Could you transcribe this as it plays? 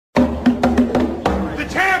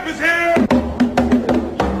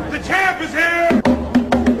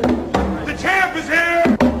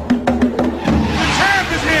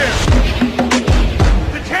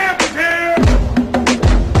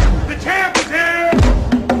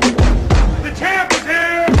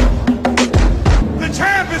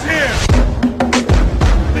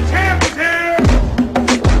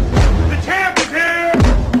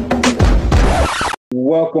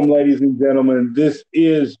ladies and gentlemen. This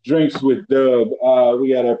is Drinks with Dub.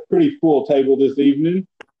 We got a pretty full table this evening.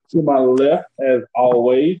 To my left, as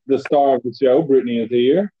always, the star of the show, Brittany, is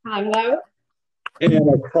here. Hello. And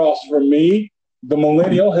across from me, the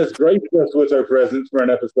millennial has graced us with her presence for an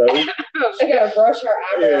episode. She got to brush her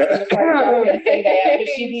eyebrows. I say that, but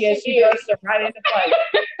she did. She brushed them right into place.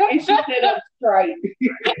 And she set up straight.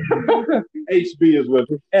 HB is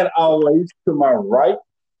with us. And always, to my right,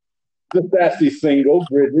 the sassy single,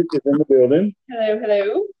 Bridget, is in the building.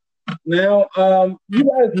 Hello. Now, you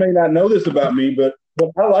guys may not know this about me, but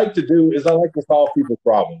what I like to do is I like to solve people's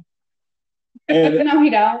problems. And no, he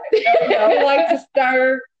don't. No. He likes to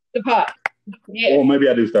stir the pot. Yes. Well, maybe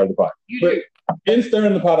I do stir the pot. You do. In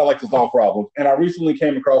stirring the pot, I like to solve problems. And I recently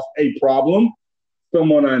came across a problem.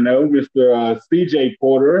 Someone I know, Mr. CJ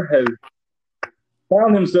Porter, has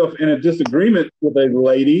found himself in a disagreement with a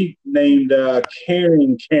lady named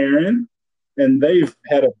Karen, and they've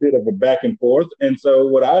had a bit of a back and forth. And so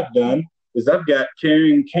what I've done is I've got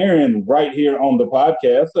Karen right here on the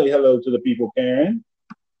podcast. Say hello to the people, Karen.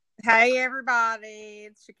 Hey, everybody.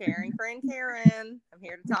 It's your caring friend, Karen. I'm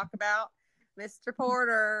here to talk about Mr.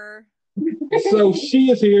 Porter. So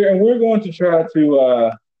she is here, and we're going to try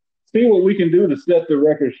to see what we can do to set the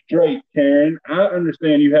record straight, Karen. I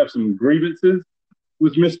understand you have some grievances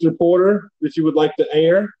with Mr. Porter that you would like to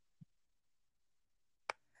air.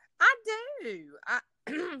 I do.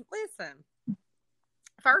 Listen.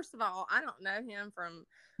 First of all, I don't know him from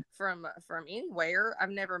anywhere.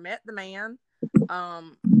 I've never met the man.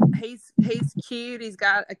 He's cute. He's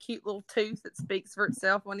got a cute little tooth that speaks for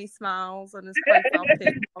itself when he smiles, and his profile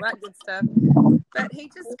pic, all that good stuff. But he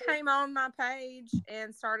just came on my page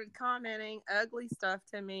and started commenting ugly stuff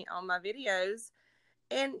to me on my videos.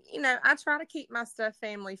 And I try to keep my stuff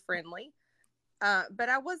family friendly. But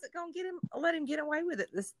I wasn't gonna let him get away with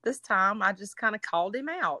it this time. I just kind of called him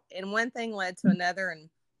out, and one thing led to another,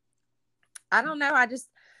 and I don't know.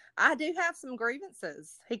 I do have some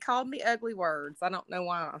grievances. He called me ugly words. I don't know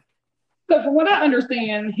why. So from what I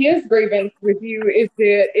understand, his grievance with you is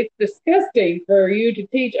that it's disgusting for you to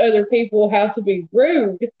teach other people how to be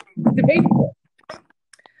rude to people.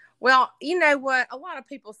 Well, you know what? A lot of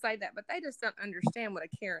people say that, but they just don't understand what a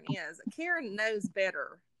Karen is. A Karen knows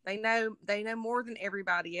better. They know more than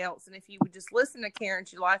everybody else. And if you would just listen to Karen,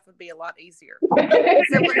 your life would be a lot easier. So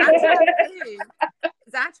what I try to do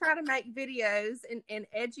is I try to make videos and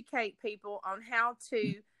educate people on how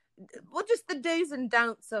to, just the do's and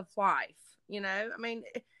don'ts of life. I mean,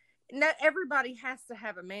 not everybody has to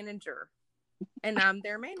have a manager, and I'm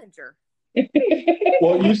their manager.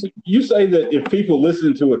 Well, you say that if people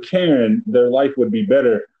listen to a Karen, their life would be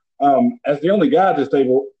better. As the only guy at this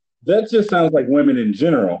table, that just sounds like women in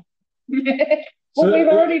general. We've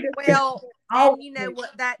already and you know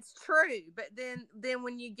what? That's true. But then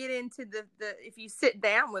when you get into the if you sit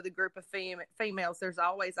down with a group of females, there's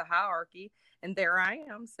always a hierarchy, and there I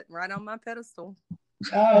am sitting right on my pedestal.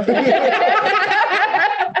 Oh.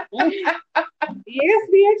 Yes,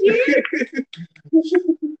 bitch.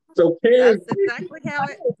 So Karen, that's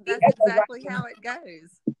exactly how it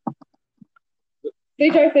goes.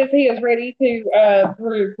 CJ says he is ready to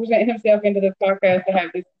present himself into this podcast to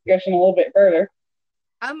have this discussion a little bit further.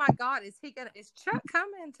 Oh my God, is Chuck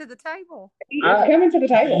coming to the table? He is coming to the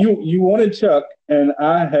table. You wanted Chuck, and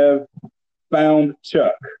I have found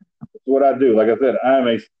Chuck. That's what I do. Like I said, I'm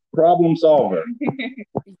a problem solver.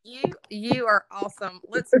 You are awesome.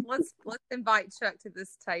 Let's invite Chuck to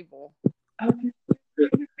this table. Okay.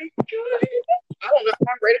 I don't know if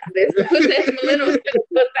I'm ready for this. Put that millennial put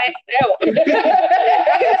that out.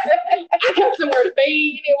 I got somewhere to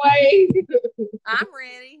be anyway. I'm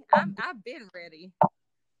ready. I've been ready.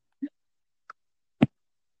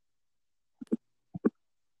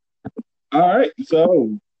 All right.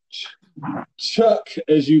 So Chuck,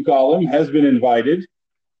 as you call him, has been invited.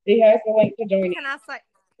 He has the link to join. Can I say,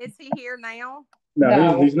 is he here now?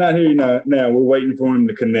 No. He's not here now. We're waiting for him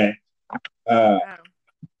to connect.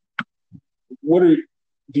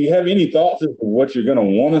 Do you have any thoughts as to what you're going to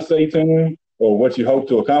want to say to him or what you hope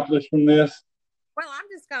to accomplish from this? Well, I'm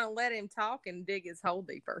just going to let him talk and dig his hole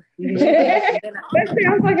deeper. That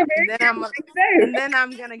sounds like a very good thing to do. And then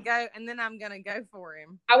I'm going to go for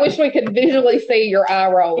him. I wish we could visually see your eye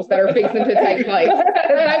rolls that are fixing to take place.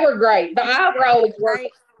 They were great. The eye rolls were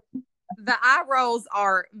great. The eye rolls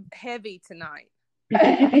are heavy tonight.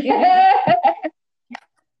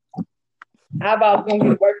 Eyeballs going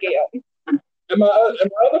to work out. And my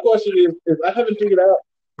other question is I haven't figured out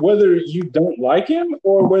whether you don't like him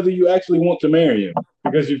or whether you actually want to marry him,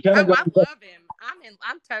 because you've kind of. I love him.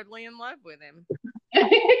 I'm totally in love with him.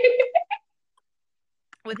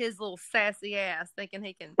 with his little sassy ass, thinking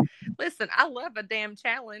he can. Listen, I love a damn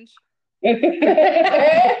challenge. Well,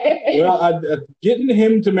 getting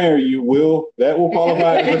him to marry you that will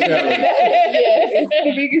qualify as a challenge. It's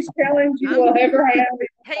the biggest challenge you will ever have.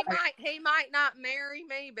 He might not marry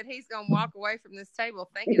me, but he's gonna walk away from this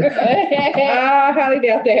table thinking about it. I highly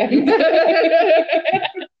doubt that.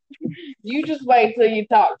 You just wait till you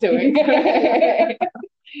talk to him.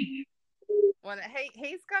 Well,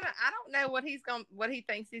 he's gonna. I don't know what he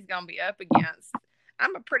thinks he's gonna be up against.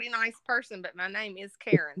 I'm a pretty nice person, but my name is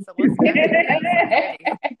Karen, so let's go.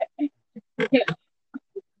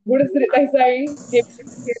 What is it they say?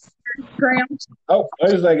 Oh,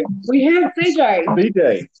 wait a second. We have CJ.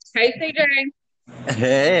 CJ. Hey, CJ.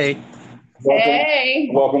 Hey.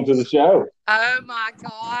 Welcome to the show. Oh my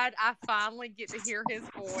God! I finally get to hear his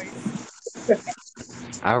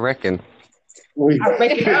voice. I reckon. I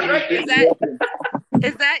reckon.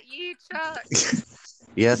 Is that you, Chuck?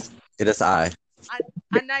 Yes, it is I.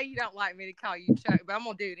 I know you don't like me to call you Chuck, but I'm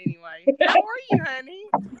gonna do it anyway. How are you, honey?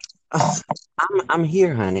 I'm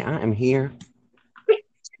here, honey. I am here.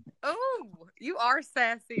 Oh, you are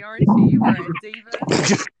sassy, aren't you? You are a diva.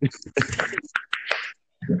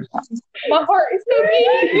 My heart is so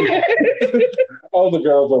beating. Oh, the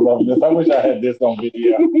girls are loving this. I wish I had this on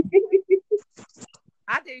video.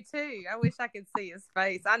 I do too. I wish I could see his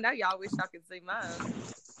face. I know y'all wish I could see mine.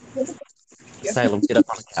 Salem, get up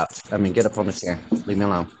on the couch. Get up on the chair. Leave me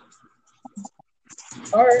alone.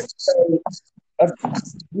 All right. So,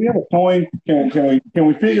 we have a coin. Can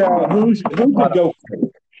we figure out who should go first?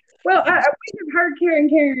 Well, we have heard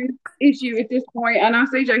Karen's issue at this point. I know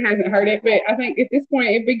CJ hasn't heard it, but I think at this point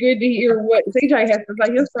it'd be good to hear what CJ has to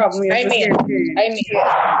say his problem is. Amen.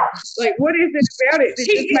 Like, what is it about it that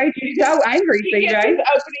just made you so angry, CJ?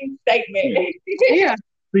 Opening statement. Yeah.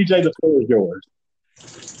 CJ, the floor is yours.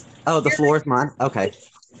 Oh, the floor is mine? Okay.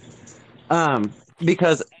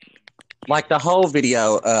 Because, like, the whole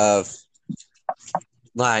video of,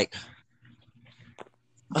 like,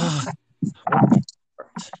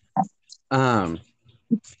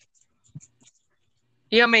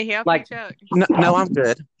 You want me to help like, you, Chuck? no, I'm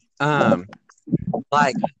good.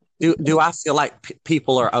 Like, do I feel like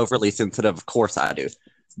people are overly sensitive? Of course I do.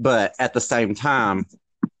 But at the same time,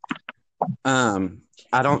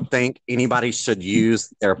 I don't think anybody should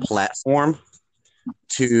use their platform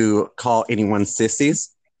to call anyone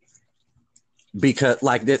sissies, because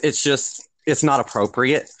like it's not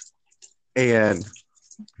appropriate. And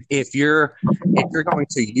if you're going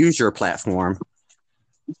to use your platform,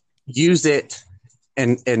 use it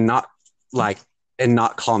and not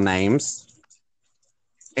call names.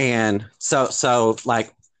 And so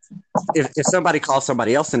like if somebody calls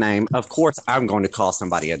somebody else a name, of course I'm going to call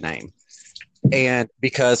somebody a name. And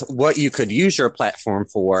because what you could use your platform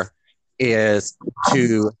for is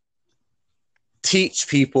to teach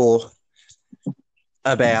people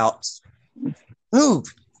about,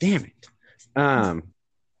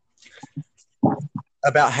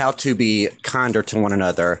 about how to be kinder to one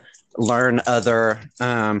another, learn other,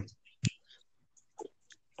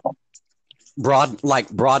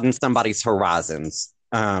 broaden somebody's horizons,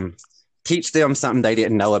 teach them something they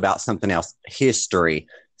didn't know about something else, history,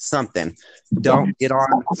 something. Don't get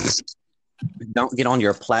on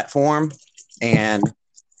your platform and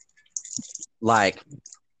like,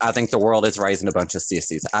 I think the world is raising a bunch of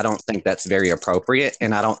sissies. I don't think that's very appropriate,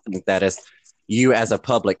 and I don't think that is you as a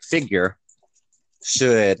public figure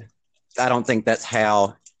should. I don't think that's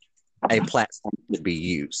how a platform should be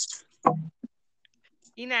used.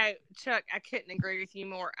 You know, Chuck, I couldn't agree with you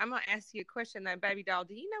more. I'm going to ask you a question, though, baby doll.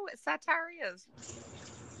 Do you know what satire is?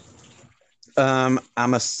 I'm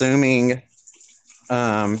assuming.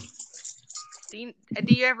 Do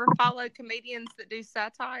you ever follow comedians that do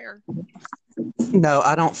satire? No,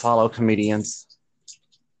 I don't follow comedians.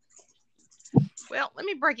 Well, let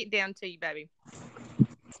me break it down to you, baby.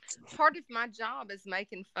 Part of my job is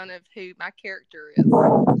making fun of who my character is.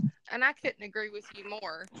 And I couldn't agree with you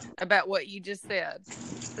more about what you just said.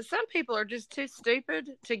 But some people are just too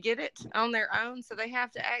stupid to get it on their own, so they have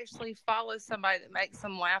to actually follow somebody that makes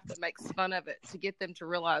them laugh, that makes fun of it, to get them to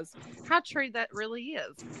realize how true that really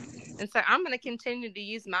is. And so I'm going to continue to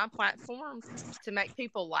use my platform to make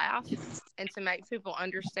people laugh and to make people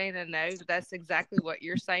understand and know that that's exactly what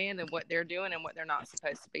you're saying and what they're doing and what they're not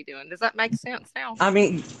supposed to be doing. Does that make sense now? I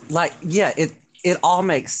mean, like, yeah, it all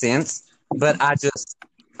makes sense, but I just...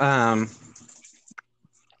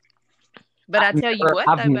 But I tell you what,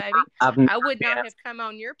 though, baby, I would not have come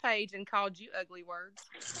on your page and called you ugly words.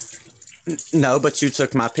 No, but you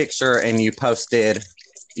took my picture and you posted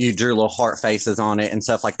you drew little heart faces on it and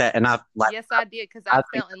stuff like that. And I like, Yes, I did because I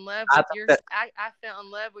fell in love with your. that- I fell in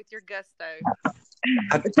love with your gusto.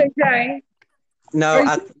 Okay. no,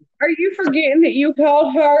 Are you forgetting that you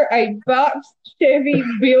called her a box Chevy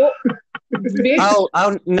built bitch?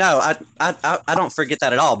 oh no, I don't forget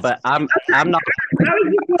that at all. But I'm not. I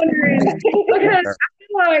was just wondering because I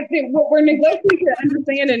feel like that what we're neglecting to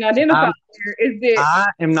understand and identify here is that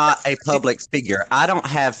I am not a public figure. I don't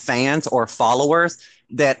have fans or followers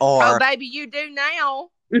that Oh, are baby, you do now.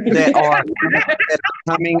 that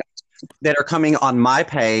are coming on my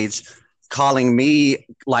page, calling me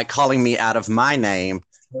out of my name,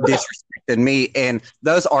 disrespecting me, and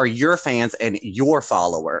those are your fans and your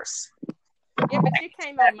followers. Yeah, but you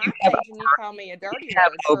came on my page and you called me a dirty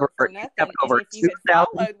have word for over- nothing. have over And if you had 2,000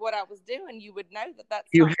 followed what I was doing, you would know that that's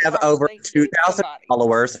You not the have proper over thing to do to 2,000 somebody.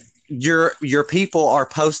 followers. Your people are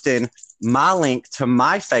posting my link to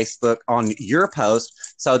my Facebook on your post,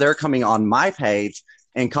 so they're coming on my page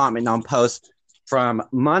and commenting on posts from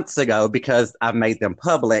months ago because I made them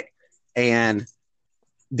public, and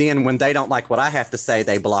then when they don't like what I have to say,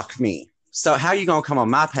 they block me. So how you gonna come on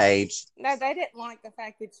my page? No, they didn't like the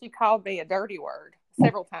fact that you called me a dirty word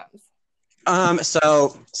several times.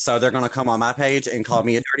 So they're gonna come on my page and call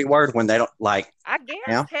me a dirty word when they don't like. I guess.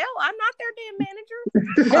 Yeah. Hell, I'm not their damn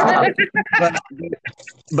manager.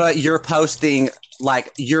 But you're posting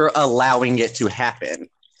like you're allowing it to happen.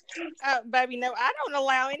 Baby, no, I don't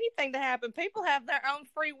allow anything to happen. People have their own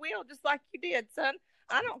free will, just like you did, son.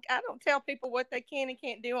 I don't tell people what they can and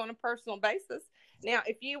can't do on a personal basis. Now,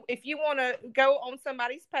 if you want to go on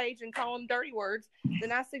somebody's page and call them dirty words,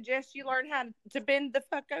 then I suggest you learn how to bend the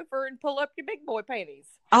fuck over and pull up your big boy panties.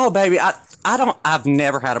 Oh, baby, I've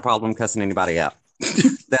never had a problem cussing anybody out.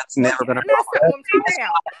 That's never been a That's problem. not what I'm talking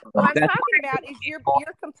about. What I'm That's talking about is you're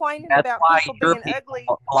complaining That's about why people your being ugly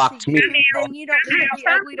people blocked to me. you, then you don't need to be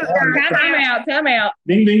ugly to others. Time out.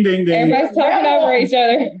 Ding, ding, ding, ding. Everybody's talking over each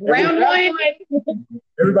other. Round one.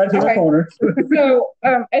 Everybody to the Okay. corner. So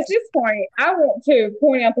at this point, I want to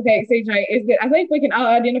point out the fact, CJ, is that I think we can all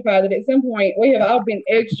identify that at some point we have all been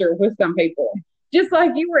extra with some people, just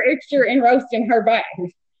like you were extra in roasting her back.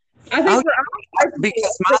 I think we're all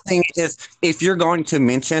Because my thing is, if you're going to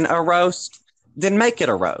mention a roast, then make it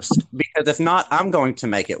a roast. Because if not, I'm going to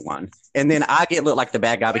make it one, and then I get looked like the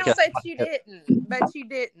bad guy Well, because but you didn't. But you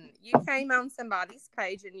didn't. You came on somebody's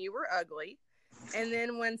page and you were ugly. And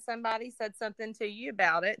then when somebody said something to you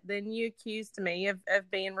about it, then you accused me of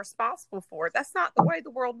being responsible for it. That's not the way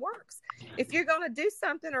the world works. If you're going to do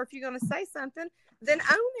something or if you're going to say something, then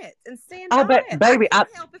own it and stand on it. Baby, can't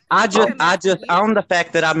help if I people just come after you. own the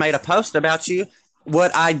fact that I made a post about you.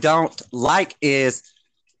 What I don't like is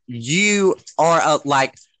you are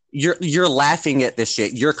like you're laughing at this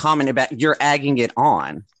shit. You're commenting back. You're egging it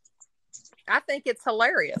on. I think it's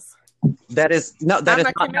hilarious. That is not how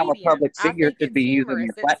a comedian. public I figure think should it's be using humorous.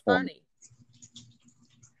 your It's platform. funny.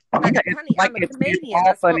 Honey, I'm a comedian.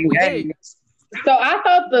 That's what we do. So I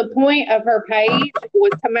thought the point of her page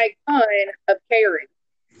was to make fun of Karen,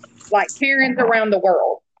 like Karens around the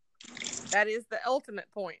world. That is the ultimate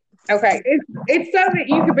point. Okay. it's so that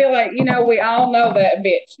you could be like, we all know that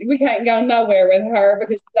bitch. We can't go nowhere with her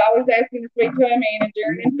because she's always asking to speak to a manager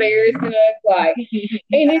and embarrassing us. Like,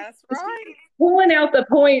 and it's That's right. pulling out the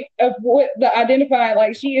point of what the identifying,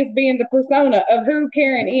 like she is being the persona of who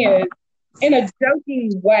Karen is in a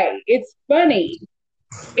joking way. It's funny.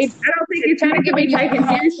 I don't think it's going to be taken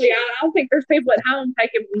seriously. I don't think there's people at home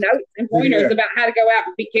taking notes and pointers about how to go out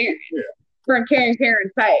and be Karen from Karen's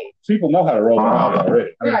page. People know how to roll their eyes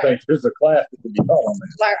already. I Right. think there's a class that could be taught on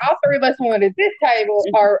this. Like all three of us who at this table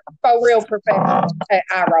are for real professionals at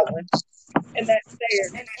eye rolling. And that's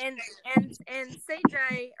there. And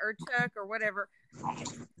CJ or Chuck or whatever,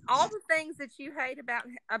 all the things that you hate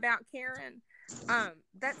about Karen,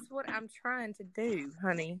 that's what I'm trying to do,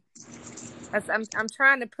 honey. I'm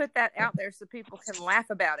trying to put that out there so people can laugh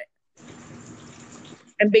about it.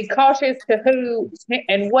 And be cautious to who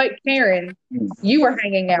and what Karen you were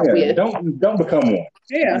hanging out with. Don't become one.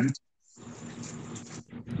 Yeah.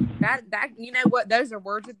 That you know what? Those are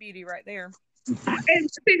words of beauty right there. And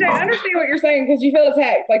CJ, I understand what you're saying because you feel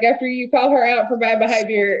attacked. Like after you call her out for bad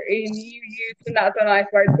behavior and you use some not so nice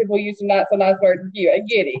words, people use some not so nice words with you. I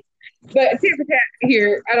get it. But tip for tat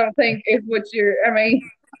here, I don't think is what you're. I mean,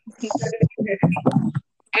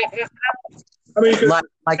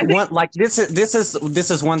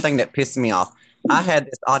 This is one thing that pissed me off. I had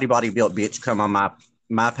this Audi body built bitch come on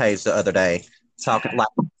my page the other day talking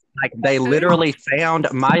like they literally found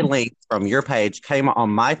my link from your page, came on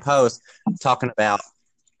my post talking about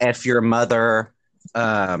F your mother,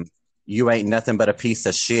 you ain't nothing but a piece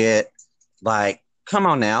of shit, like come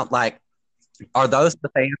on now. Like, are those the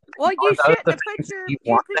things? Well, you Are those shouldn't the have put things your you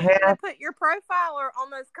you want to shouldn't have? have put your profile or on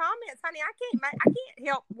those comments, honey. I can't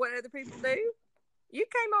help what other people do. You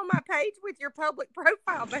came on my page with your public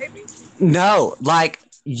profile, baby. No, like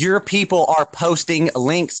your people are posting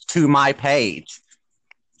links to my page.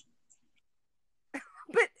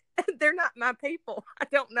 But they're not my people. I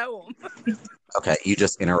don't know them. Okay, you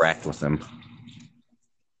just interact with them.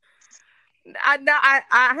 I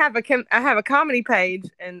have a comedy page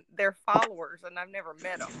and they're followers and I've never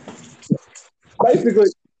met them. Basically,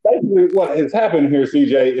 what has happened here,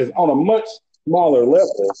 CJ, is on a much smaller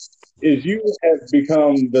level. Is you have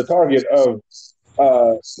become the target of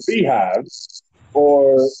beehives,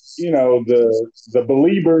 or the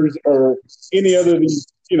Believers, or any other of these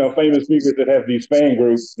famous speakers that have these fan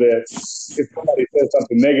groups that if somebody says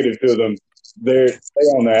something negative to them, they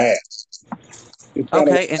on their ass.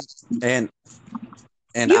 Okay, and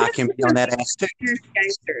I can be on that ass too.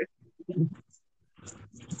 Gangsters.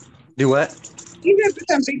 Do what? You have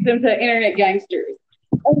become victim to internet gangsters.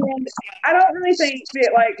 And I don't really think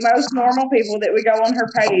that, like most normal people, that we go on her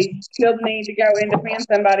page feel the need to go and defend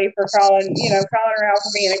somebody for calling her out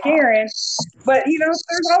for being a Karen. But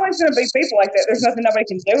there's always going to be people like that. There's nothing nobody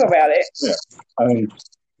can do about it. Yeah, I mean,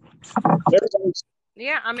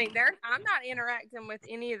 Yeah, I mean, I'm not interacting with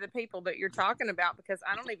any of the people that you're talking about because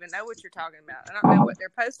I don't even know what you're talking about. I don't know what they're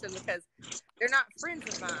posting because they're not friends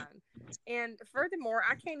of mine. And furthermore,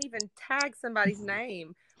 I can't even tag somebody's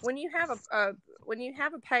name. When you have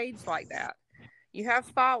a page like that, you have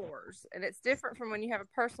followers, and it's different from when you have a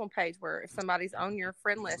personal page where if somebody's on your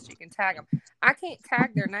friend list, you can tag them. I can't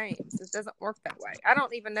tag their names. It doesn't work that way. I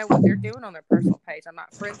don't even know what they're doing on their personal page. I'm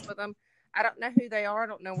not friends with them. I don't know who they are. I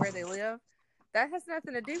don't know where they live. That has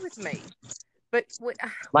nothing to do with me. But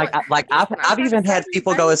I've even had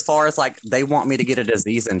people go as far as like they want me to get a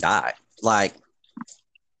disease and die. Like,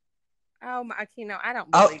 oh my, I don't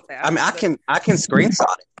believe that. I mean, I can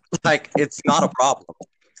screenshot it. Like, it's not a problem.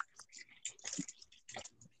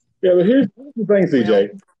 Yeah, but here's the thing,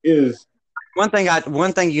 CJ, is one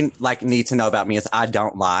thing you like need to know about me is I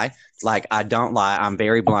don't lie. Like, I don't lie. I'm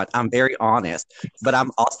very blunt. I'm very honest. But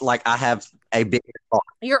I'm also like I have a big heart.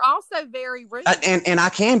 You're also very rude. And I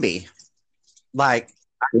can be. Like,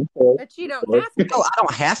 but you don't have to be. No, I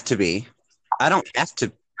don't have to be. I don't have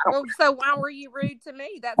to. Well, so why were you rude to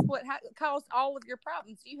me? That's what caused all of your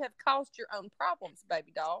problems. You have caused your own problems,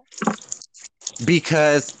 baby doll.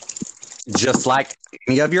 Because just like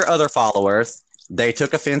any of your other followers, they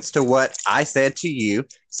took offense to what I said to you.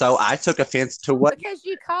 So I took offense to what... Because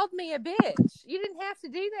you called me a bitch. You didn't have to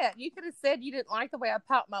do that. You could have said you didn't like the way I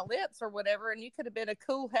popped my lips or whatever, and you could have been a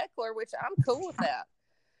cool heckler, which I'm cool with that.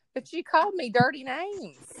 But you called me dirty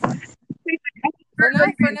names. For no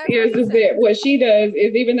is that what she does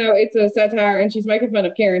is, even though it's a satire and she's making fun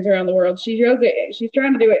of Karens around the world, she's trying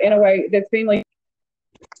to do it in a way that's seemingly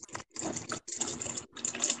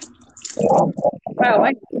wow,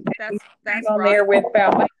 that's on right. there with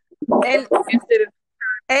foul and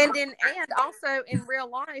also in real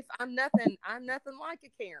life, I'm nothing like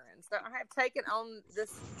a Karen. So I have taken on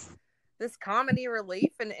this comedy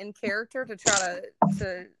relief and character to try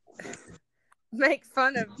to make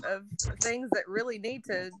fun of things that really need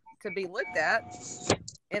to be looked at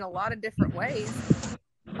in a lot of different ways.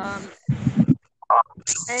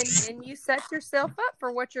 And you set yourself up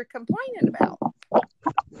for what you're complaining about.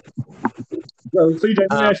 So, CJ,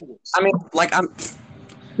 let me ask you this. I mean, like, I'm...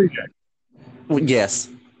 CJ. Yes.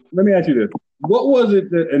 Let me ask you this. What was it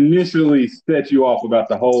that initially set you off about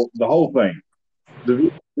the whole thing? The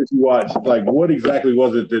video that you watched, like, what exactly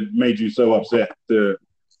was it that made you so upset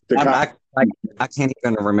I can't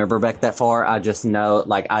even remember back that far. I just know,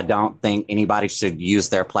 like, I don't think anybody should use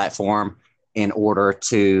their platform in order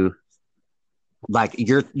to, like,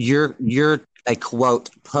 you're a quote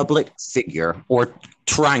public figure, or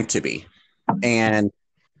trying to be, and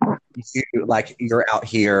you're out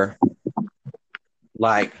here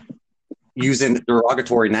like using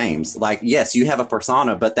derogatory names. Like, yes, you have a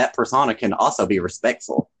persona, but that persona can also be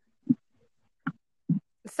respectful.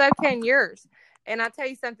 So can yours. And I'll tell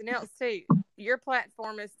you something else too. Your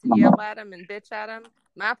platform is to yell at them and bitch at them.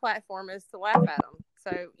 My platform is to laugh at them.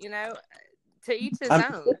 So, to each his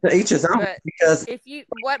own. To each his own. But because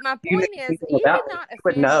what my point is, you did not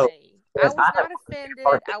offend me. I was not offended.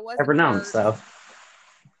 I wasn't ever known. hurt. So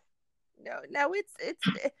no, it's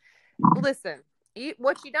listen.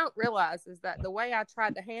 What you don't realize is that the way I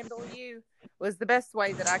tried to handle you was the best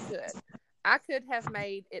way that I could. I could have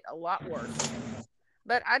made it a lot worse.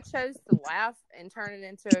 But I chose to laugh and turn it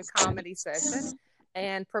into a comedy session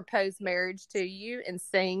and propose marriage to you and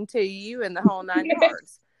sing to you and the whole 9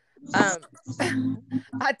 yards.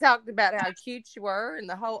 I talked about how cute you were and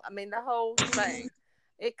the whole thing.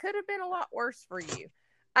 It could have been a lot worse for you.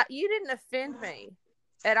 You didn't offend me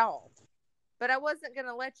at all, but I wasn't going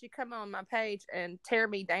to let you come on my page and tear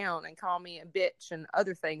me down and call me a bitch and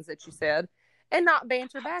other things that you said and not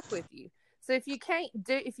banter back with you. So if you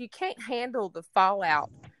can't handle the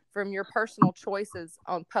fallout from your personal choices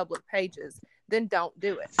on public pages, then don't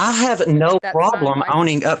do it. I have no problem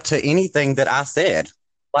owning up to anything that I said.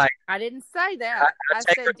 Like, I didn't say that. I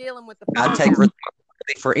said dealing with the fallout. I take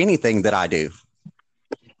responsibility for anything that I do.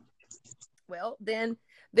 Well, then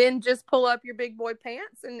just pull up your big boy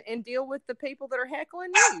pants and deal with the people that are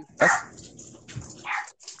heckling you.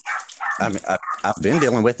 I mean, I've been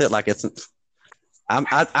dealing with it. Like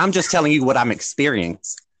I'm just telling you what I'm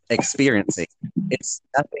experiencing. It's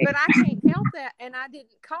nothing. But I can't help that, and I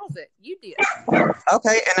didn't cause it. You did.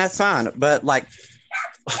 Okay, and that's fine. But like,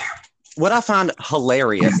 what I find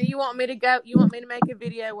hilarious. Do you want me to go? You want me to make a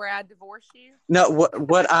video where I divorce you? No.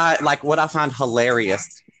 What I find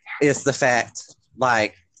hilarious is the fact,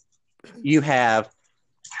 like, you have.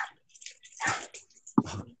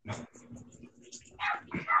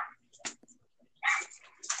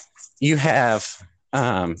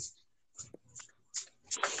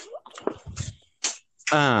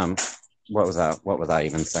 What was I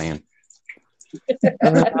even saying? I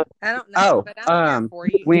don't know. But I'm here for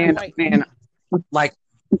you.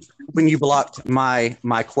 when you blocked my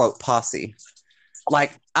quote posse,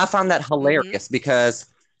 like, I found that hilarious because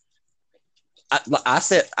I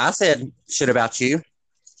said shit about you,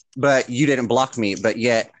 but you didn't block me. But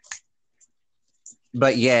yet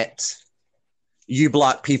you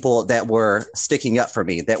blocked people that were sticking up for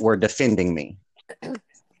me, that were defending me.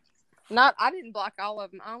 I didn't block all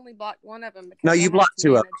of them. I only blocked one of them. Because no, you blocked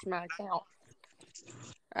two of them. My account.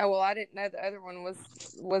 Oh, well, I didn't know the other one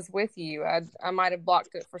was with you. I might have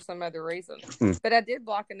blocked it for some other reason. But I did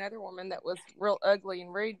block another woman that was real ugly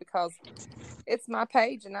and rude because it's my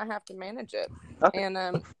page and I have to manage it. Okay. And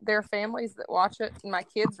there are families that watch it, and my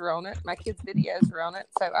kids are on it. My kids' videos are on it.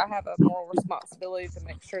 So I have a moral responsibility to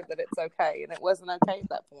make sure that it's okay. And it wasn't okay at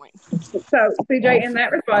that point. So, CJ, in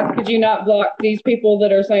that response, could you not block these people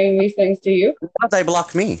that are saying these things to you? They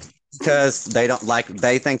block me. Because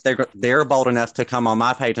they think they're bold enough to come on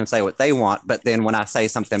my page and say what they want, but then when I say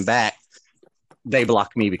something back, they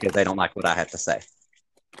block me because they don't like what I have to say.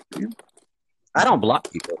 I don't block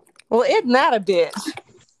people. Well, isn't that a bitch?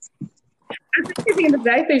 I think at the end of the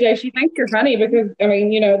day, CJ, she thinks you're funny because, I mean,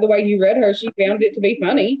 the way you read her, she found it to be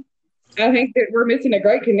funny. I think that we're missing a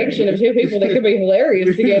great connection of two people that could be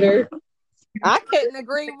hilarious together. I couldn't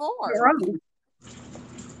agree more.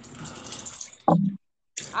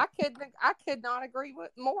 I could not agree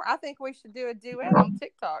with more. I think we should do a duet on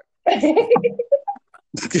TikTok.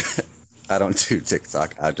 I don't do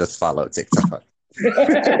TikTok. I just follow TikTok. Baby,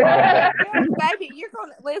 you're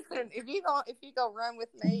gonna listen. If you go run with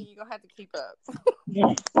me, you're gonna have to keep up.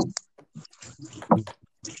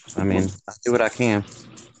 I mean, I do what I can.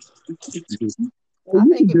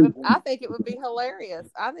 I think it would be hilarious.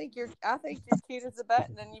 I think you're cute as a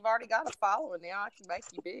button, and you've already got a following now. I can make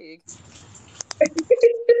you big. I don't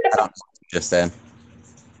know what you just said.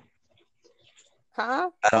 Huh?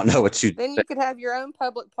 I don't know what you. Then you could have your own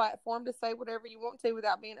public platform to say whatever you want to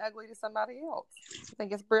without being ugly to somebody else. I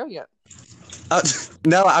think it's brilliant.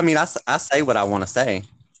 No, I mean, I say what I want to say.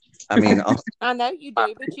 I mean, I know you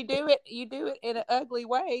do, but you do it in an ugly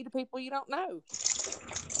way to people you don't know.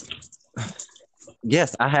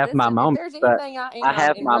 Yes, I have my moments. If there's anything I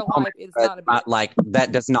have in my real moments, life, it's not like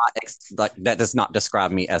that does not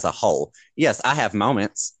describe me as a whole. Yes, I have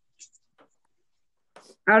moments.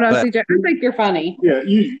 I don't know, CJ. I think you're funny. Yeah,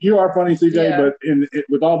 you are funny, CJ. Yeah. But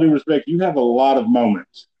with all due respect, you have a lot of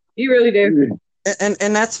moments. You really do,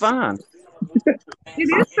 and that's fine. It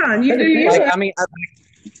is fun. You do. I mean,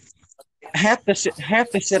 half the shit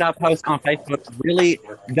I post on Facebook really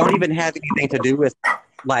don't even have anything to do with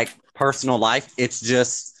like personal life. It's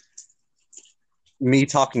just me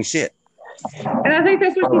talking shit. And I think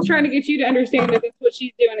that's what she's trying to get you to understand, that that's what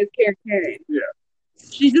she's doing is Karen. Yeah.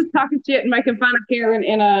 She's just talking shit and making fun of Karen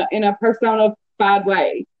in a personified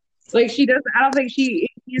way. Like, she doesn't. I don't think she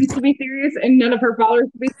intends to be serious, and none of her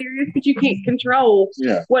followers to be serious. But you can't control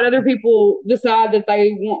what other people decide that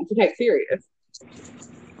they want to take serious.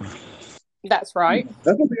 That's right.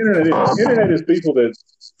 That's what the internet is. The internet is people that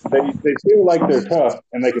they feel like they're tough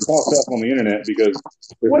and they can talk tough on the internet because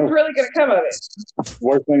what's really going to come of it?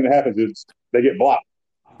 Worst thing that happens is they get blocked.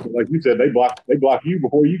 Like you said, they block you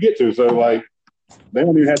before you get to. So like they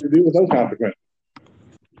don't even have to deal with those consequences.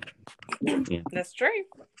 Yeah. That's true.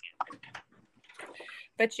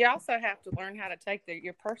 But you also have to learn how to take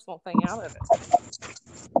your personal thing out of it.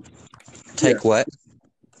 Take what?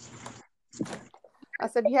 I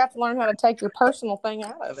said you have to learn how to take your personal thing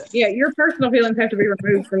out of it. Yeah, your personal feelings have to be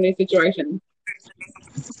removed from these situations.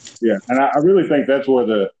 Yeah, and I really think that's where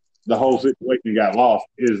the whole situation got lost,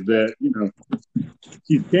 is that,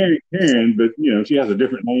 she's Karen, but, she has a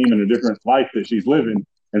different name and a different life that she's living.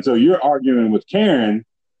 And so you're arguing with Karen,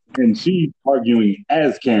 and she's arguing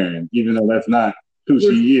as Karen, even though that's not who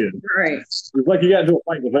she is. Right. It's like you got into a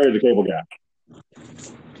fight with Larry the Cable Guy.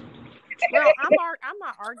 Well, I'm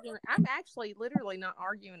not arguing. I'm actually literally not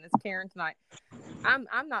arguing as Karen tonight. I'm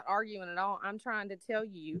not arguing at all. I'm trying to tell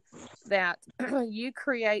you that you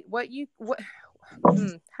create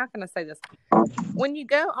how can I say this? When you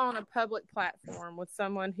go on a public platform with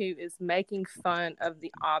someone who is making fun of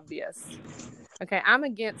the obvious, okay, I'm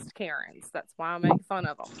against Karens. That's why I make fun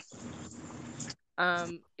of them.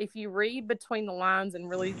 If you read between the lines and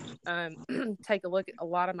really take a look at a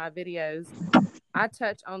lot of my videos, I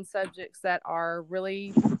touch on subjects that are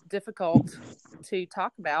really difficult to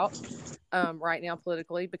talk about right now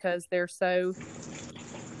politically, because they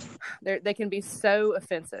can be so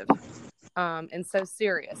offensive and so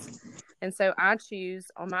serious. And so I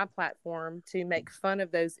choose on my platform to make fun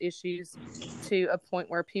of those issues to a point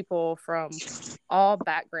where people from all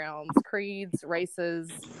backgrounds, creeds,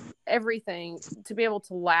 races, everything, to be able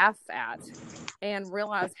to laugh at and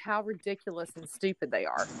realize how ridiculous and stupid they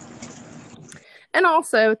are. And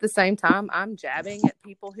also at the same time, I'm jabbing at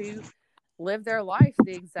people who live their life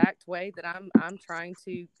the exact way that I'm trying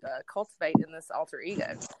to cultivate in this alter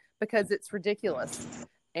ego, because it's ridiculous.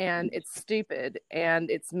 And it's stupid, and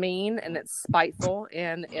it's mean, and it's spiteful,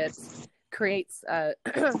 and it creates,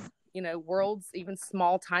 worlds, even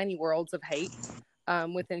small, tiny worlds of hate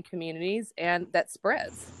within communities, and that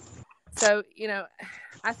spreads. So,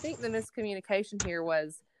 I think the miscommunication here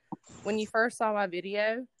was, when you first saw my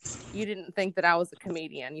video, you didn't think that I was a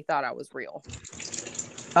comedian. You thought I was real.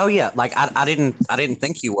 Oh yeah, like I didn't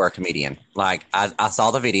think you were a comedian. Like I saw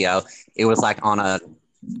the video. It was like on a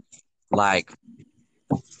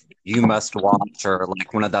you must watch, or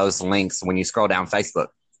like one of those links when you scroll down Facebook.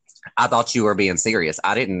 I thought you were being serious.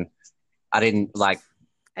 I didn't like.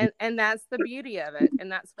 And that's the beauty of it.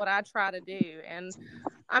 And that's what I try to do. And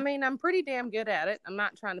I mean, I'm pretty damn good at it. I'm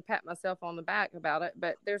not trying to pat myself on the back about it,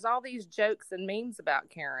 but there's all these jokes and memes about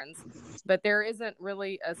Karens, but there isn't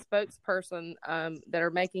really a spokesperson that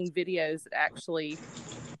are making videos that actually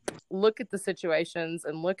look at the situations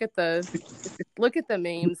and look at the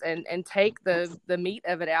memes and take the meat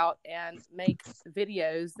of it out and make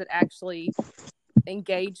videos that actually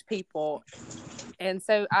engage people. And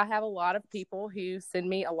so I have a lot of people who send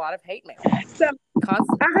me a lot of hate mail. So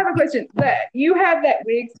constantly. I have a question. That you have that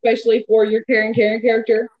wig especially for your Karen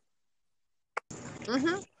character?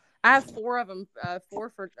 Mm-hmm. I have 4 of them,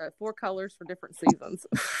 4 colors for different seasons.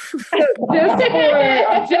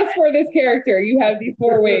 just for this character, you have these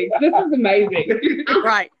 4 wigs. This is amazing.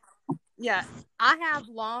 Right. Yeah. I have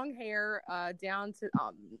long hair down to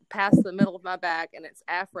past the middle of my back, and it's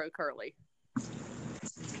afro curly.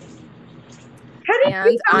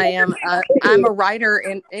 And I'm a writer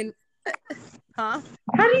in huh?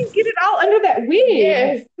 How do you get it all under that wig?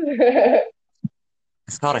 Yes.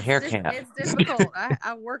 It's called a hair cap. It's difficult.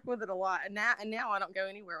 I work with it a lot, and now I don't go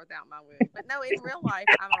anywhere without my wig. But no, in real life,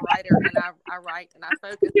 I'm a writer, and I write, and I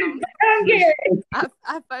focus on.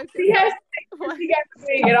 I focus. She has to got the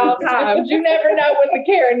wig at all times. You never know when the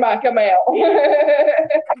Karen might come out.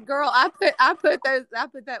 Girl, I put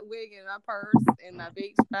that wig in my purse, in my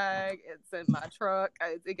beach bag. It's in my truck.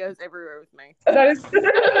 It goes everywhere with me. That's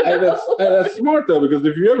smart though, because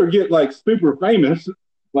if you ever get like super famous,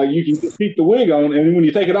 like you can keep the wig on, and when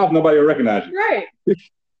you take it off, nobody will recognize you. Right.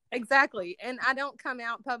 Exactly. And I don't come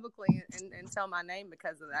out publicly and tell my name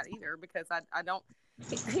because of that either, because I don't.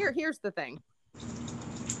 Here's the thing.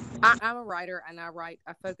 I'm a writer, and I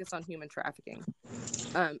focus on human trafficking.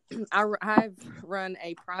 I've run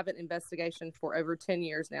a private investigation for over 10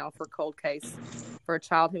 years now for a cold case for a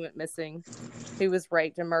child who went missing, who was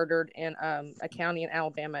raped and murdered in a county in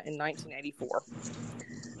Alabama in 1984.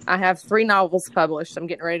 I have 3 novels published. I'm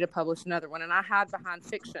getting ready to publish another one, and I hide behind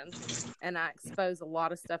fiction, and I expose a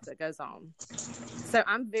lot of stuff that goes on. So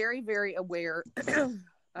I'm very, very aware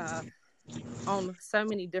on so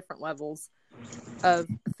many different levels of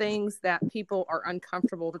things that people are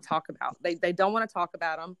uncomfortable to talk about. They don't want to talk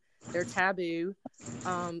about them. They're taboo.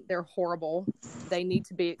 They're horrible. They need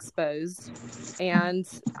to be exposed. And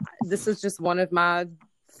this is just one of my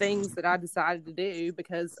things that I decided to do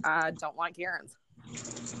because I don't like Karens.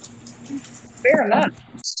 Fair enough.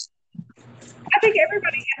 I think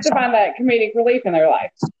everybody has to find that comedic relief in their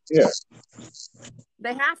life. Yeah.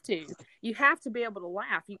 They have to. You have to be able to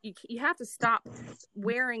laugh. You have to stop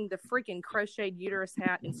wearing the freaking crocheted uterus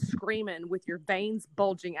hat and screaming with your veins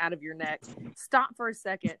bulging out of your neck. Stop for a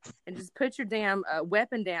second and just put your damn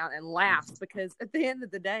weapon down and laugh, because at the end of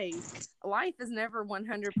the day, life is never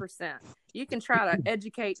 100%. You can try to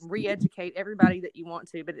educate and re-educate everybody that you want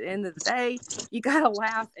to, but at the end of the day, you got to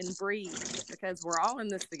laugh and breathe, because we're all in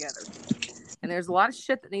this together. And there's a lot of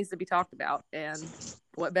shit that needs to be talked about, and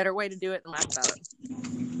what better way to do it than laugh about it?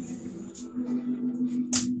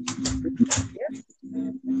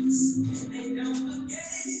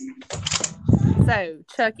 So,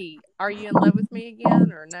 Chucky, are you in love with me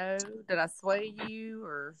again, or no? Did I sway you,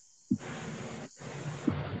 or?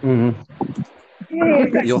 Mm-hmm.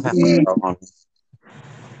 You'll have to go on.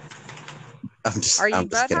 Are you I'm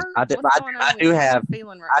just kidding. butthurt? I do have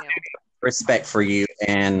feeling right now? respect for you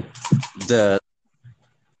and the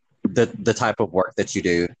type of work that you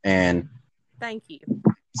do, and thank you.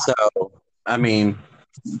 So, I mean,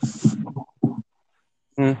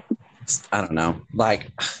 I don't know.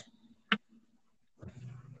 Like,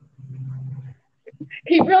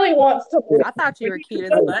 he really wants to. I thought you were cute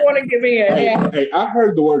as a butt. Want to give me a hey, I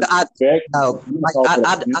heard the word respect. No,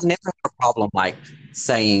 I never have a problem like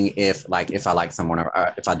saying if I like someone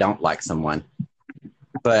or if I don't like someone.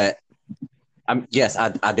 But yes,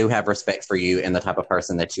 I do have respect for you and the type of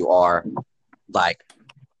person that you are. Like,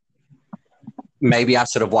 maybe I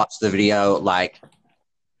should have watched the video like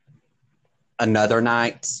another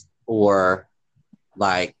night, or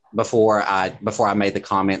like before I made the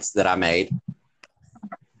comments that I made.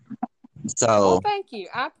 So, well, thank you.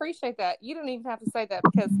 I appreciate that. You don't even have to say that,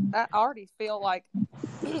 because I already feel like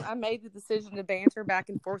I made the decision to banter back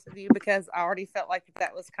and forth with you, because I already felt like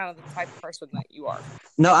that was kind of the type of person that you are.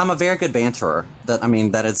 No, I'm a very good banterer.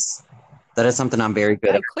 That is something I'm very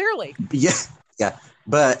good at. Clearly. Yeah.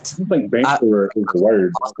 But I think banterer is the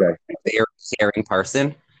word. Okay. I'm a very caring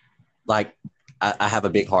person. Like, I have a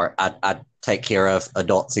big heart. I take care of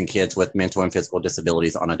adults and kids with mental and physical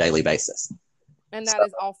disabilities on a daily basis. And that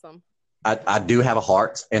is awesome. I do have a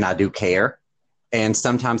heart, and I do care. And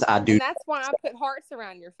sometimes I do. And that's why I put hearts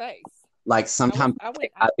around your face. Like, sometimes I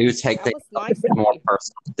do take things more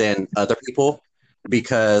personal than other people,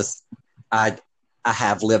 because I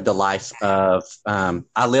have lived a life of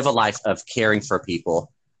I live a life of caring for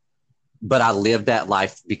people, but I live that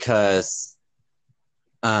life because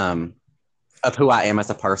of who I am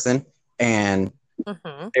as a person. And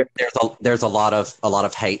there's a lot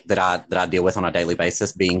of hate that I deal with on a daily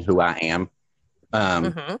basis, being who I am,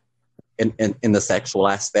 in the sexual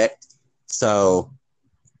aspect. So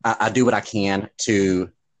I do what I can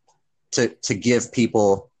to give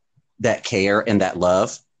people that care and that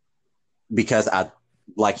love, because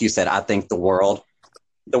like you said, I think the world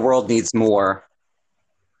needs more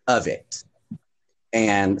of it.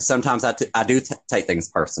 And sometimes I do take things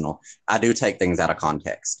personal. I do take things out of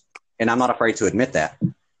context. And I'm not afraid to admit that.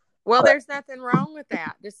 Well, there's nothing wrong with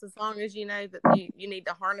that, just as long as you know that you need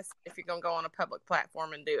to harness it if you're going to go on a public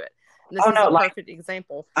platform and do it. And this is a perfect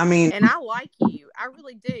example. I mean, and I like you. I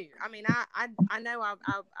really do. I mean, I know I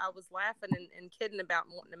was laughing and kidding about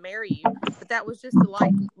wanting to marry you, but that was just the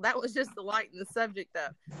light. That was just the light in the subject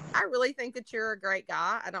of. I really think that you're a great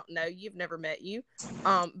guy. I don't know you. I've never met you,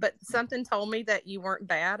 but something told me that you weren't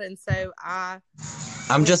bad, and so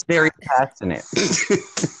I'm just very passionate.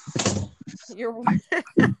 You're.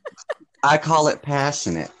 I call it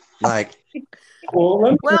passionate. Like,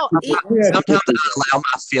 well, sometimes I allow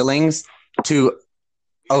my feelings to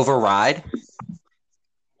override.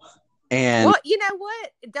 And well, you know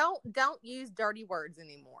what? Don't use dirty words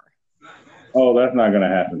anymore. Oh, that's not going to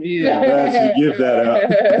happen. Yeah, give that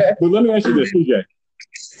up. But let me ask you this, CJ.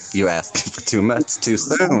 You asked for too much too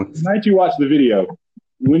soon. Tonight you watched the video.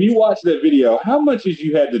 When you watched that video, how much did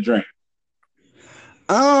you had to drink?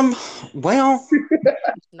 Well,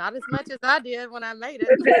 not as much as I did when I made it.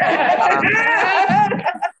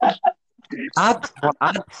 I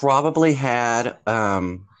probably had a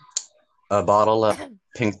bottle of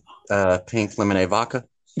pink lemonade vodka.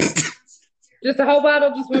 Just a whole bottle,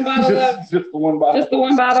 just one bottle of just the one bottle. Just the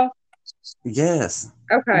one bottle. Yes.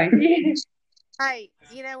 Okay. Hey,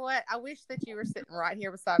 you know what? I wish that you were sitting right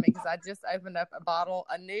here beside me, because I just opened up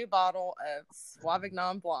a new bottle of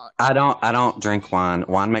Sauvignon Blanc. I don't drink wine.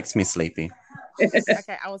 Wine makes me sleepy.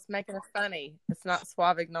 Okay, I was making a funny. It's not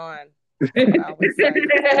Sauvignon.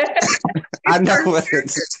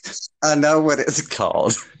 I know what it's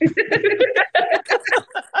called.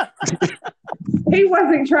 He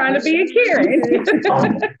wasn't trying to be a Karen.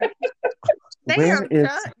 Damn,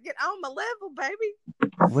 Chuck, get on my level, baby.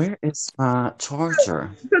 Where is my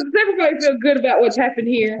charger? So does everybody feel good about what's happened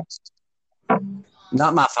here?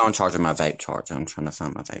 Not my phone charger, my vape charger. I'm trying to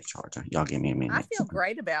find my vape charger. Y'all give me a minute. I feel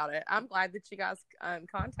great about it. I'm glad that you guys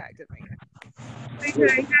contacted me.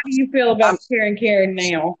 CJ, how do you feel about Karen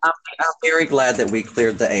now? I'm very glad that we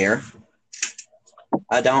cleared the air.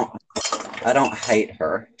 I don't hate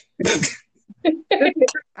her. I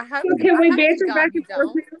hope, So can we I hope banter to God back you and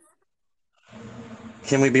forth? don't.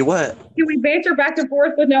 Can we be what? Can we banter back and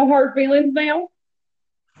forth with no hard feelings now?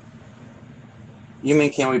 You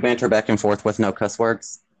mean can we banter back and forth with no cuss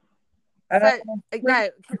words? So, no,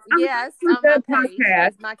 yes, on my page,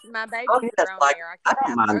 podcast. my babies Oh, yes, are on like, there. I I can't don't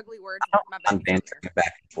have mind. ugly words I with my I'm babies on bantering there.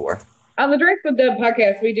 back and forth. On the Drinks with Dub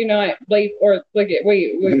podcast, we do not bleep or look at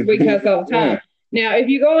we cuss all the time. Now, if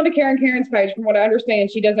you go onto Karen's page, from what I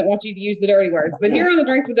understand, she doesn't want you to use the dirty words. But here on the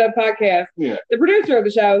Drinks with Dub podcast, the producer of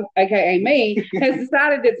the show, aka me, has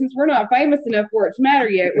decided that since we're not famous enough for it to matter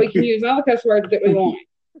yet, we can use all the cuss words that we want.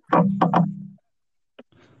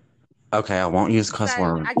 Okay, I won't use cuss So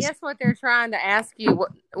words. I guess what they're trying to ask you,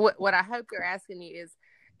 what I hope they're asking you is,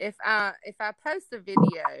 if I post a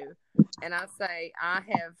video and I say I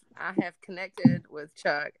have connected with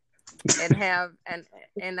Chuck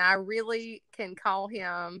and I really can call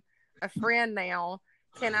him a friend now,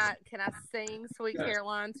 can I sing Sweet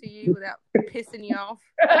Caroline to you without pissing you off?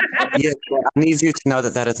 Yes, but I need you to know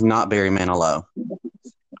that is not Barry Manilow.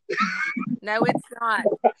 No, it's not.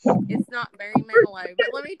 It's not Barry Manilow. But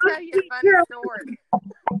let me tell you a funny story.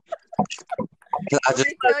 I Let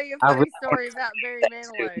me tell you a funny story about Barry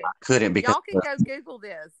Manilow. couldn't because Y'all can go Google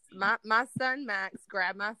this. My son Max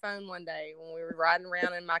grabbed my phone one day when we were riding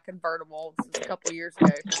around in my convertible. This was a couple years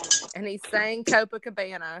ago, and he sang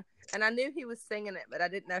Copacabana, and I knew he was singing it, but I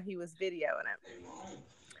didn't know he was videoing it.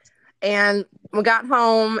 And we got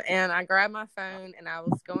home, and I grabbed my phone, and I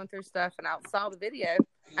was going through stuff, and I saw the video,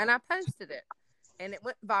 and I posted it, and it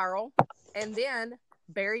went viral. And then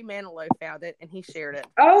Barry Manilow found it, and he shared it.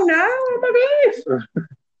 Oh no! Oh my goodness!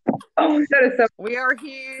 Oh, that is so. We are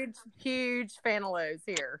huge fanalos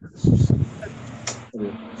here.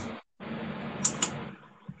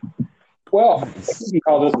 Well, you can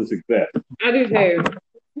call this a success. I do too.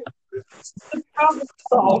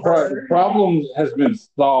 The problem has been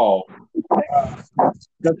solved.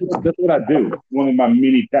 That's what I do. One of my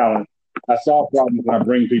many talents. I solve problems and I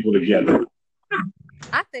bring people together.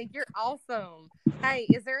 I think you're awesome. Hey,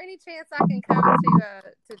 is there any chance I can come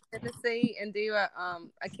to Tennessee and do a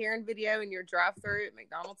Karen video in your drive-through at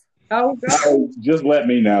McDonald's? Oh God! Oh, just let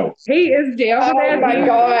me know. He is down. Oh my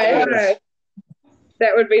God!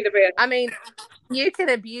 That would be the best. I mean, you can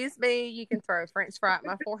abuse me. You can throw a French fry at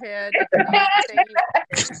my forehead. You can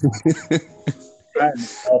abuse me. I'm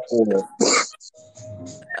all for it.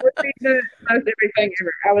 That would be the most everything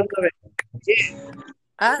ever. I would love it.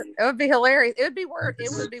 Yeah. It would be hilarious. It would be worth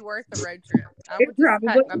the road trip. I would just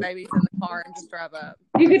pack my babies in the car and just drive up.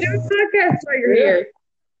 You could do a podcast while you're here.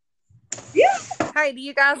 Yeah. Hey, do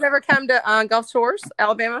you guys ever come to Gulf Shores,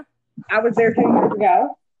 Alabama? I was there 2 years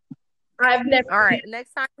ago. I've never. All right.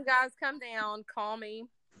 Next time you guys come down, call me.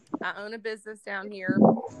 I own a business down here.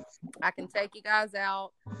 I can take you guys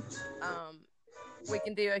out. We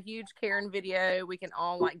can do a huge Karen video. We can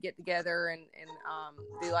all get together and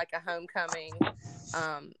do like a homecoming.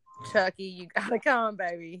 Chucky, you gotta come,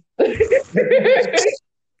 baby.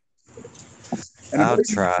 I'll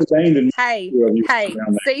try. Hey,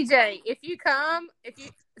 CJ, if you come,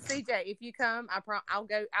 I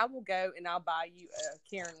will go and I'll buy you a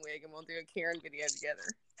Karen wig and we'll do a Karen video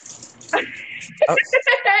together.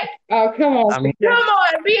 Oh, come on. I mean, Come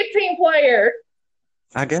on, be a team player.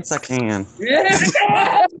 I guess I can.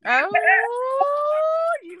 Oh,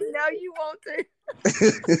 you know you want to.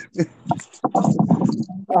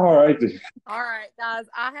 All right. All right, guys,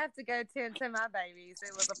 I have to go tend to my babies.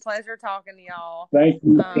 It was a pleasure talking to y'all. Thank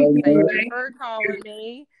you. Thank you for calling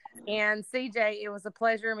me. And CJ, it was a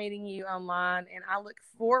pleasure meeting you online, and I look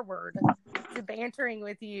forward to bantering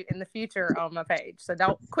with you in the future on my page. So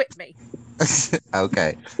don't quit me.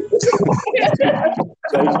 Okay.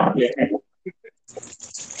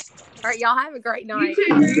 All right, y'all have a great night.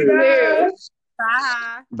 You too.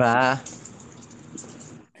 Bye. Bye.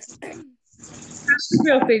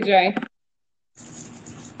 Feel CJ.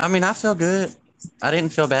 I mean, I feel good. I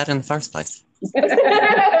didn't feel bad in the first place.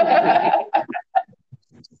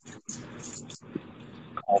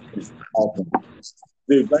 Awesome.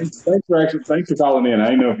 Dude, thanks for calling in. I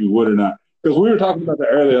didn't know if you would or not. Because we were talking about that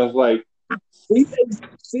earlier. I was like,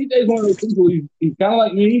 CJ's one of those people, he's kind of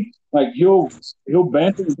like me. Like, he'll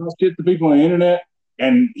banter and talk shit to people on the internet,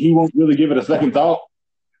 and he won't really give it a second thought.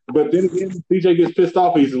 But then again, CJ gets pissed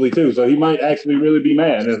off easily too, so he might actually really be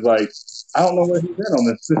mad. It's like, I don't know where he's at on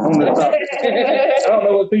this topic. I don't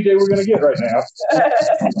know what CJ we're gonna get right now.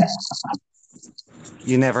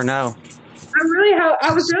 You never know. I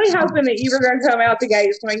was really hoping that you were going to come out the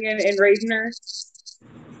gate swinging and reading her.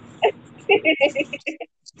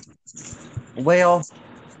 Well,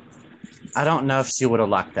 I don't know if she would have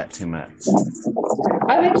liked that too much.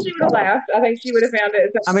 I think she would have laughed. I think she would have found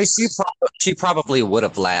it. I mean, she probably would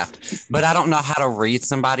have laughed, but I don't know how to read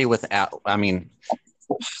somebody without. I mean,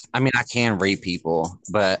 I can read people,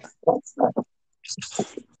 but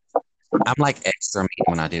I'm like extra mean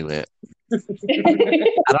when I do it. I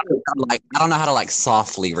don't know how to like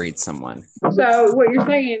softly read someone. So what you're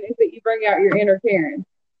saying is that you bring out your inner Karen.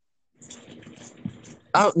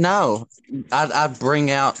 Oh no, I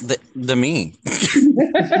bring out the me.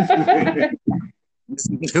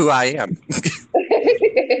 Who I am.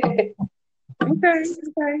 Okay.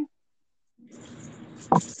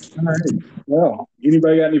 All right. Well,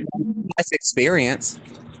 anybody got any? Nice experience.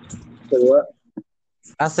 Say what?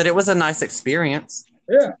 I said it was a nice experience.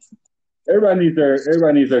 Yeah. Everybody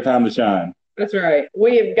needs their time to shine. That's right.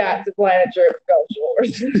 We have got to plan a trip to Gulf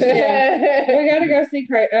Shores. Yeah. We got to go see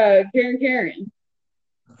Karen.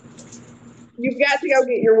 You've got to go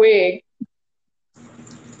get your wig.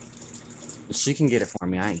 She can get it for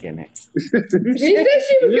me. I ain't getting it. She said she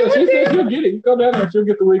was Yeah, going she said to. she'll get it. You come down there and she'll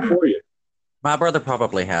get the wig for you. My brother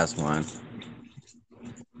probably has one.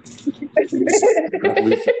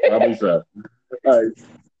 Probably so. All right.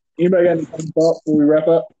 Anybody got any final thoughts before we wrap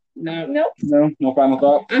up? No. Nope. No final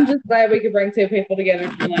thoughts? I'm just glad we could bring two people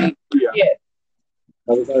together tonight. Yeah.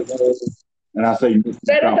 And I say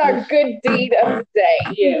That is our good deed of the day.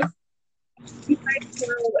 Yes. You made the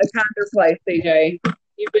world a kinder place, CJ.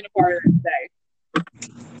 You've been a part of it today.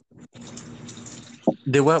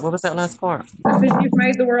 Do what? What was that last part? I said you've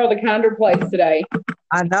made the world a kinder place today.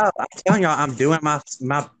 I know. I'm telling y'all, I'm doing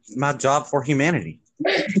my job for humanity.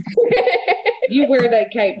 You wear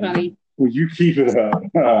that cape, honey. Will you keep it up?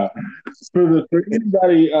 For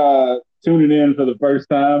anybody tuning in for the first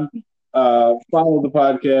time, follow the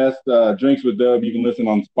podcast, Drinks with Dub. You can listen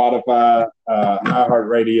on Spotify,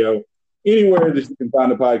 iHeartRadio, anywhere that you can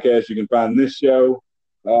find a podcast. You can find this show.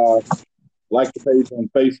 Like the page on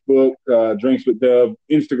Facebook, Drinks with Dub,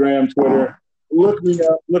 Instagram, Twitter. Look me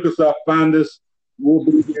up, look us up, find us. We'll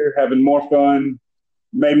be here having more fun,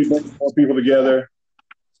 maybe bring more people together,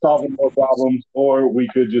 solving more problems, or we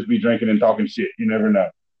could just be drinking and talking shit. You never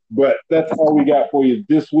know. But that's all we got for you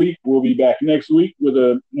this week. We'll be back next week with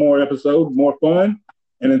a more episode, more fun.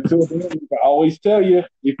 And until then, we can always tell you,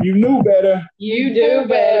 if you knew better, You do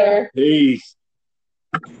better. peace.